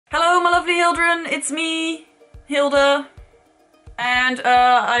lovely children, it's me, Hilde, and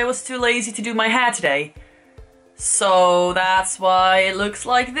I was too lazy to do my hair today. So that's why it looks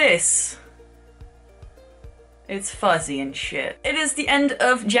like this. It's fuzzy and shit. It is the end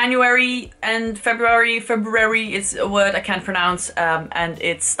of January and February. February is a word I can't pronounce, and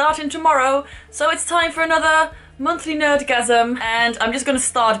it's starting tomorrow. So it's time for another monthly Nerdgasm, and I'm just gonna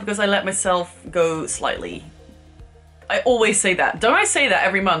start because I let myself go slightly. I always say that. Don't I say that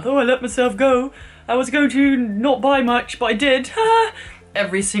every month? Oh, I let myself go. I was going to not buy much, but I did.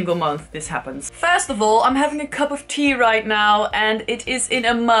 Every single month this happens. First of all, I'm having a cup of tea right now, and it is in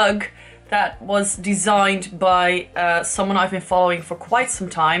a mug that was designed by someone I've been following for quite some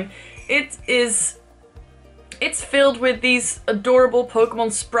time. It's filled with these adorable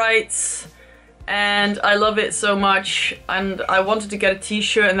Pokemon sprites, and I love it so much, and I wanted to get a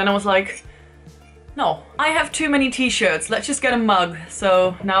t-shirt, and then I was like, no, I have too many t-shirts, let's just get a mug.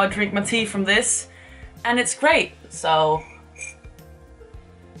 So now I drink my tea from this, and it's great, so.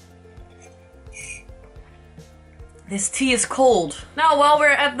 This tea is cold. Now, while we're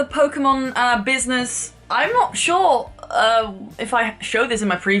at the Pokemon business, I'm not sure if I showed this in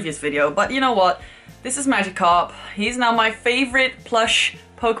my previous video, but you know what? This is Magikarp. He's now my favorite plush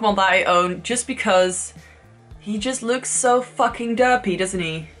Pokemon that I own, just because he just looks so fucking derpy, doesn't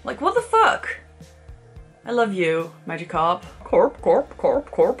he? Like, what the fuck? I love you, Magikarp. Corp, corp,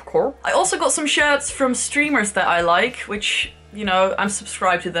 corp, corp, corp. I also got some shirts from streamers that I like, which, you know, I'm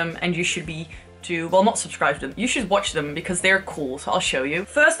subscribed to them, and you should be too. Well, not subscribed to them. You should watch them because they're cool, so I'll show you.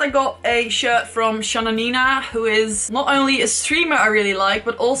 First, I got a shirt from Shananina, who is not only a streamer I really like,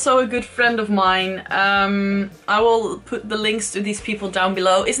 but also a good friend of mine. I will put the links to these people down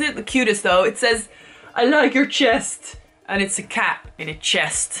below. Isn't it the cutest though? It says, "I like your chest," and it's a cat in a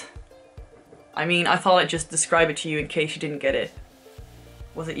chest. I mean, I thought I'd just describe it to you in case you didn't get it.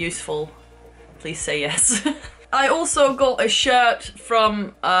 Was it useful? Please say yes. I also got a shirt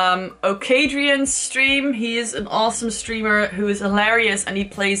from Okadrian's stream. He is an awesome streamer who is hilarious, and he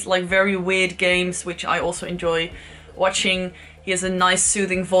plays like very weird games, which I also enjoy watching. He has a nice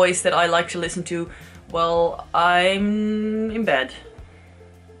soothing voice that I like to listen to while I'm in bed.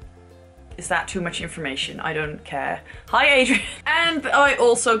 Is that too much information? I don't care. Hi, Adrian. And I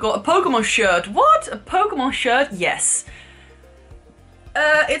also got a Pokemon shirt. What? A Pokemon shirt? Yes.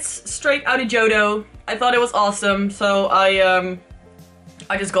 It's straight out of Johto. I thought it was awesome, so I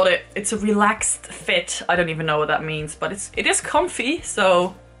just got it. It's a relaxed fit. I don't even know what that means, but it is comfy,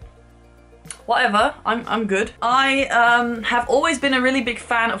 so whatever. I'm good. I have always been a really big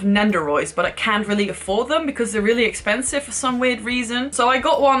fan of Nendoroids, but I can't really afford them because they're really expensive for some weird reason. So I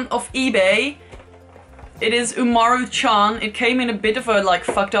got one off eBay. It is Umaru-chan. It came in a bit of a like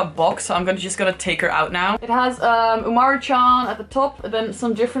fucked up box, so I'm just gonna take her out now. It has Umaru-chan at the top, and then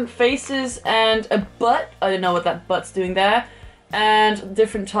some different faces and a butt. I don't know what that butt's doing there. And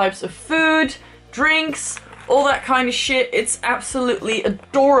different types of food, drinks, all that kind of shit. It's absolutely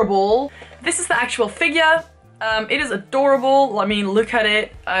adorable. This is the actual figure. It is adorable. I mean, look at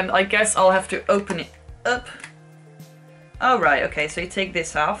it, and I guess I'll have to open it up. Oh right, okay, so you take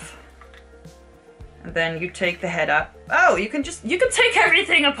this off. And then you take the head up. Oh, you can take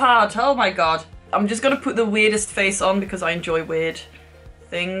everything apart. Oh my god. I'm just gonna put the weirdest face on because I enjoy weird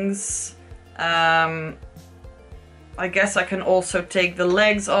things. I guess I can also take the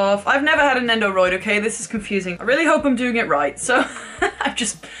legs off. I've never had a Nendoroid, okay? This is confusing. I really hope I'm doing it right. So I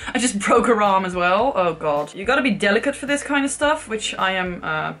just broke her arm as well. Oh god. You gotta be delicate for this kind of stuff, which I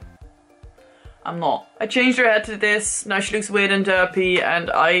am, I'm not. I changed her head to this, now she looks weird and derpy,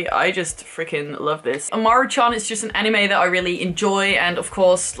 and I just freaking love this. Umaru-chan is just an anime that I really enjoy, and of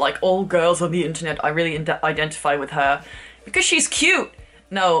course, like all girls on the internet, I really identify with her. Because she's cute!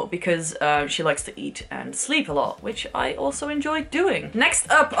 No, because she likes to eat and sleep a lot, which I also enjoy doing. Next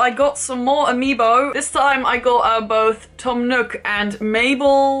up, I got some more amiibo. This time I got both Tom Nook and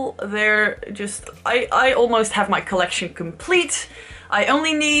Mabel. They're just... I almost have my collection complete. I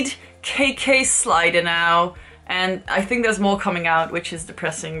only need KK Slider now, and I think there's more coming out, which is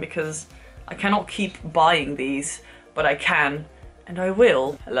depressing because I cannot keep buying these, but I can, and I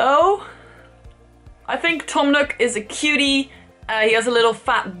will. Hello? I think Tom Nook is a cutie. He has a little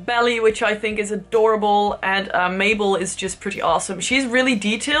fat belly, which I think is adorable, and Mabel is just pretty awesome. She's really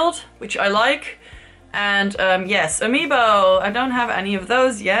detailed, which I like, and yes, amiibo. I don't have any of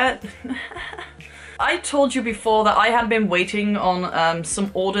those yet. I told you before that I had been waiting on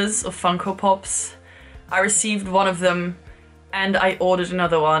some orders of Funko Pops. I received one of them and I ordered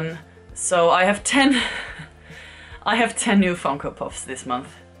another one. So I have 10 I have 10 new Funko Pops this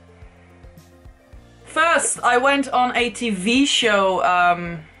month. First, I went on a TV show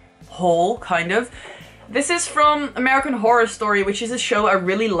haul, kind of. This is from American Horror Story, which is a show I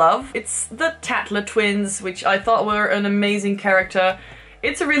really love. It's the Tatler twins, which I thought were an amazing character.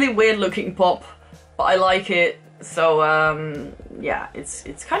 It's a really weird looking pop, but I like it. So, yeah,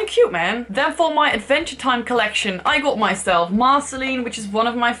 it's kind of cute, man. Then for my Adventure Time collection, I got myself Marceline, which is one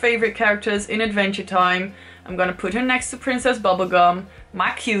of my favorite characters in Adventure Time. I'm gonna put her next to Princess Bubblegum,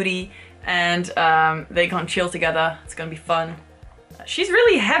 my cutie, and they gonna chill together. It's gonna be fun. She's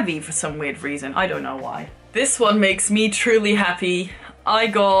really heavy for some weird reason. I don't know why. This one makes me truly happy. I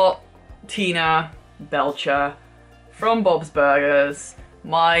got Tina Belcher from Bob's Burgers,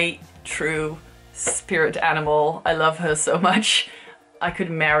 my true spirit animal. I love her so much. I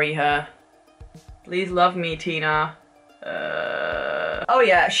could marry her. Please love me, Tina. Oh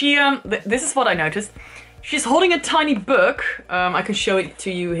yeah, she, this is what I noticed. She's holding a tiny book. I can show it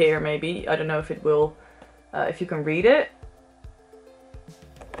to you here, maybe. I don't know if it will, if you can read it.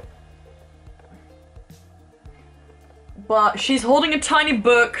 But she's holding a tiny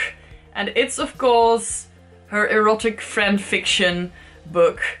book, and it's of course her erotic fan fiction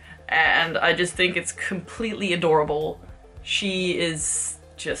book, and I just think it's completely adorable. She is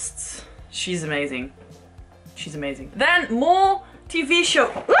just, she's amazing. She's amazing. Then more TV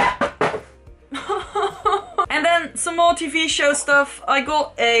show. And then some more TV show stuff. I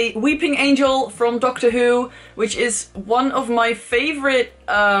got a Weeping Angel from Doctor Who, which is one of my favorite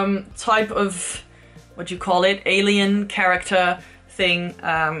type of, what do you call it, alien character thing.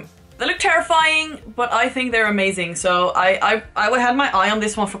 They look terrifying, but I think they're amazing. So I had my eye on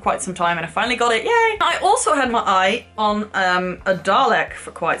this one for quite some time, and I finally got it, yay! I also had my eye on a Dalek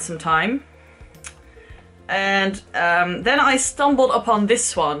for quite some time. And then I stumbled upon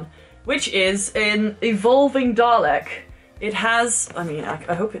this one, which is an evolving Dalek. It has, I mean, I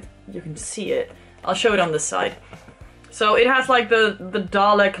hope you can see it. I'll show it on this side. So it has like the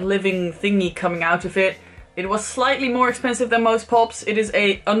Dalek living thingy coming out of it. It was slightly more expensive than most pops. It is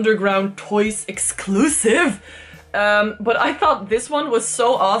a Underground Toys exclusive. But I thought this one was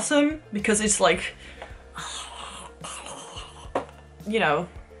so awesome because it's like, you know.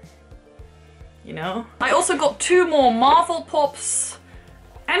 I also got two more Marvel pops.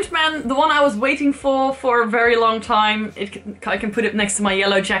 Ant-Man, the one I was waiting for a very long time. I can put it next to my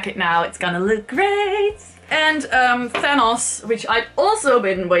yellow jacket now. It's gonna look great. And Thanos, which I'd also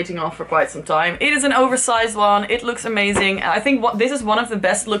been waiting on for quite some time. It is an oversized one. It looks amazing. I think this is one of the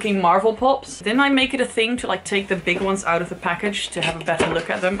best looking Marvel pops. Didn't I make it a thing to like take the big ones out of the package to have a better look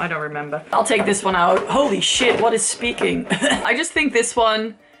at them? I don't remember. I'll take this one out. Holy shit, what is speaking? I just think this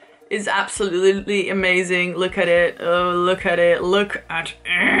one is absolutely amazing. Look at it. Oh, look at it. Look at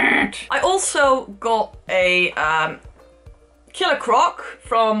it. I also got a Killer Croc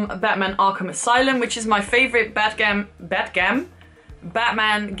from Batman Arkham Asylum, which is my favorite Batman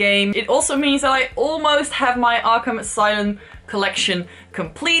game. It also means that I almost have my Arkham Asylum collection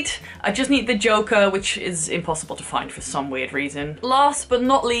complete. I just need the Joker, which is impossible to find for some weird reason. Last but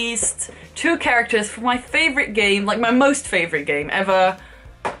not least, two characters from my favorite game, like my most favorite game ever.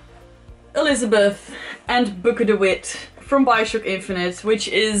 Elizabeth and Booker DeWitt from Bioshock Infinite, which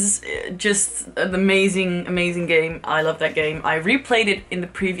is just an amazing, amazing game. I love that game. I replayed it in the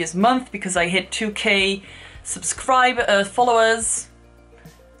previous month because I hit 2k followers.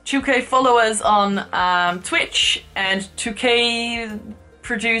 2k followers on Twitch, and 2k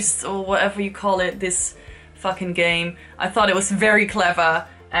produced, or whatever you call it, this fucking game. I thought it was very clever,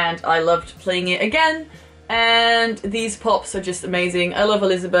 and I loved playing it again. And these pops are just amazing. I love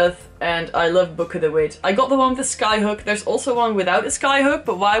Elizabeth and I love Booker DeWitt. I got the one with the skyhook. There's also one without the skyhook,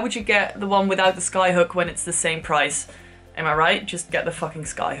 but why would you get the one without the skyhook when it's the same price? Am I right? Just get the fucking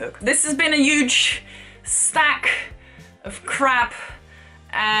skyhook. This has been a huge stack of crap,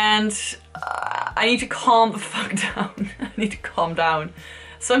 and I need to calm the fuck down. I need to calm down.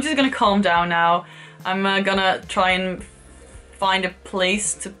 So I'm just gonna calm down now. I'm gonna try and find a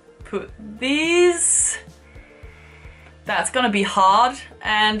place to put these. That's gonna be hard,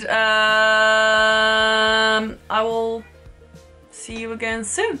 and I will see you again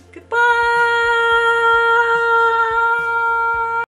soon. Goodbye!